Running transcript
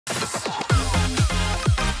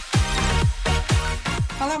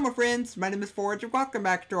Hello my friends, my name is Forge and welcome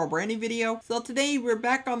back to our brand new video. So today we're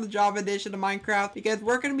back on the Java edition of Minecraft because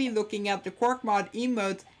we're going to be looking at the Quark Mod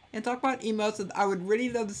emotes and talk about emotes that I would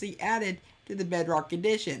really love to see added to the Bedrock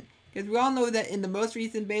edition. Because we all know that in the most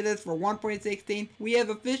recent betas for 1.16, we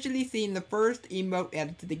have officially seen the first emote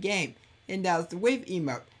added to the game. And that's the wave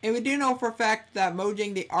emote. And we do know for a fact that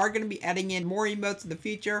Mojang, they are going to be adding in more emotes in the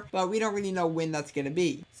future, but we don't really know when that's going to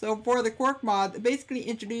be. So for the Quark Mod, it basically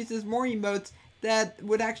introduces more emotes that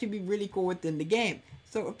would actually be really cool within the game.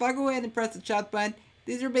 So if I go ahead and press the chat button,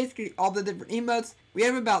 these are basically all the different emotes. We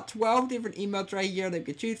have about 12 different emotes right here that we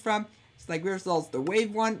can choose from. It's like we have the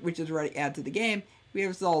wave one, which is already added to the game. We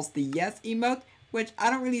have the yes emote, which I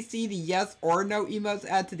don't really see the yes or no emotes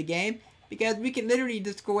added to the game, because we can literally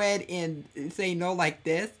just go ahead and say no like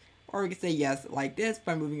this, or we can say yes like this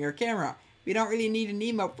by moving our camera. We don't really need an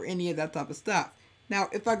emote for any of that type of stuff. Now,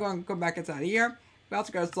 if I go and come back inside of here, we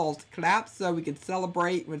also got ourselves claps, so we can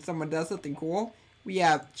celebrate when someone does something cool. We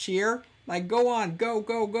have cheer, like go on, go,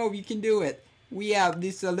 go, go, you can do it. We have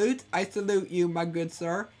the salute, I salute you, my good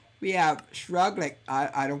sir. We have shrug, like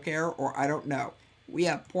I don't care or I don't know. We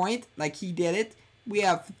have point, like he did it. We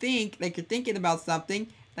have think, like you're thinking about something,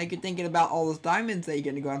 like you're thinking about all those diamonds that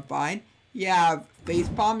you're gonna go and find. You have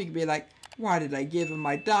facepalm, you can be like, why did I give him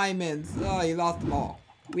my diamonds? Oh, he lost them all.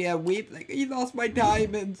 We have weep, like he lost my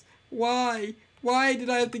diamonds. Why? Why did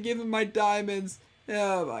I have to give him my diamonds?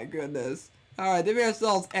 Oh my goodness. Alright, then we have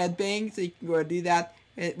ourselves Ed Bang, so you can go and do that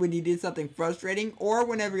when you did something frustrating, or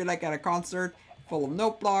whenever you're like at a concert full of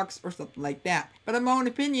note blocks or something like that. But in my own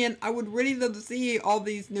opinion, I would really love to see all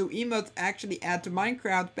these new emotes actually add to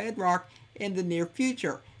Minecraft Bedrock in the near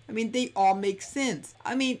future. I mean, they all make sense.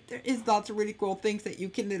 I mean, there is lots of really cool things that you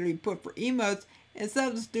can literally put for emotes instead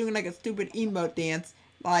of just doing like a stupid emote dance,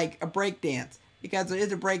 like a break dance. Because there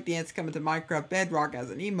is a breakdance coming to Minecraft Bedrock as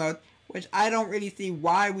an emote, which I don't really see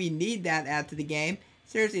why we need that add to the game.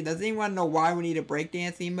 Seriously, does anyone know why we need a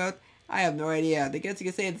breakdance emote? I have no idea. I guess you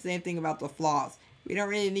could say the same thing about the floss. We don't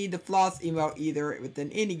really need the floss emote either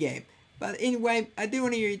within any game. But anyway, I do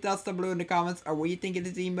want to hear your thoughts down below in the comments on what you think of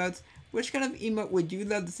these emotes. Which kind of emote would you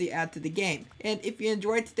love to see add to the game? And if you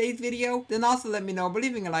enjoyed today's video, then also let me know by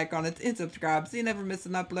leaving a like on it and subscribe so you never miss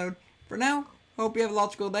an upload. For now, hope you have a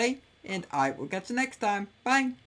logical day. And I will catch you next time. Bye.